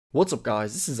What's up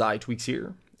guys, this is iTweaks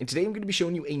here, and today I'm going to be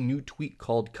showing you a new tweak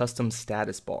called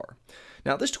CustomStatusBar.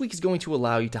 Now this tweak is going to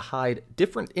allow you to hide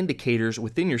different indicators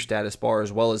within your status bar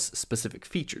as well as specific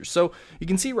features. So you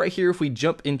can see right here if we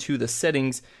jump into the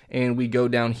settings and we go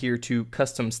down here to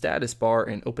CustomStatusBar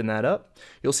and open that up,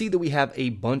 you'll see that we have a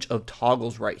bunch of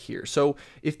toggles right here. So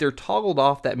if they're toggled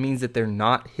off, that means that they're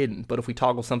not hidden, but if we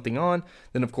toggle something on,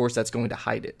 then of course that's going to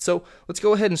hide it. So let's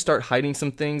go ahead and start hiding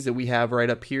some things that we have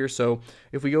right up here. So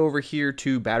if we go over here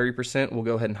to battery percent, we'll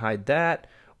go ahead and hide that.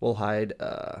 We'll hide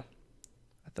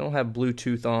I don't have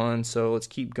Bluetooth on, so let's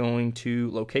keep going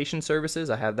to location services.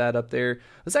 I have that up there.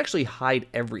 Let's actually hide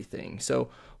everything. So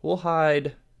we'll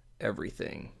hide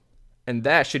everything. And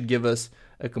that should give us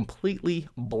a completely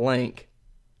blank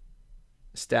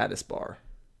status bar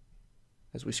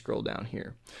as we scroll down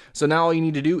here. So now all you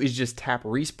need to do is just tap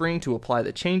respring to apply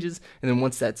the changes, and then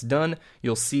once that's done,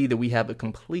 you'll see that we have a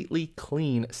completely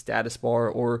clean status bar,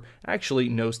 or actually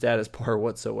no status bar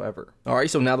whatsoever. Alright,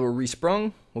 so now that we're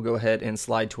resprung, we'll go ahead and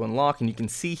slide to unlock, and you can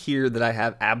see here that I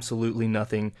have absolutely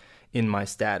nothing in my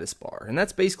status bar. And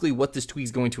that's basically what this tweak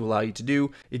is going to allow you to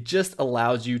do. It just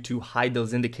allows you to hide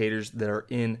those indicators that are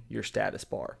in your status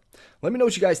bar. Let me know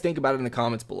what you guys think about it in the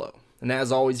comments below. And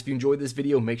as always, if you enjoyed this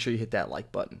video, make sure you hit that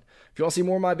like button. If you want to see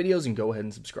more of my videos, then go ahead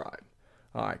and subscribe.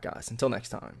 Alright guys, until next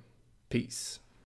time, peace.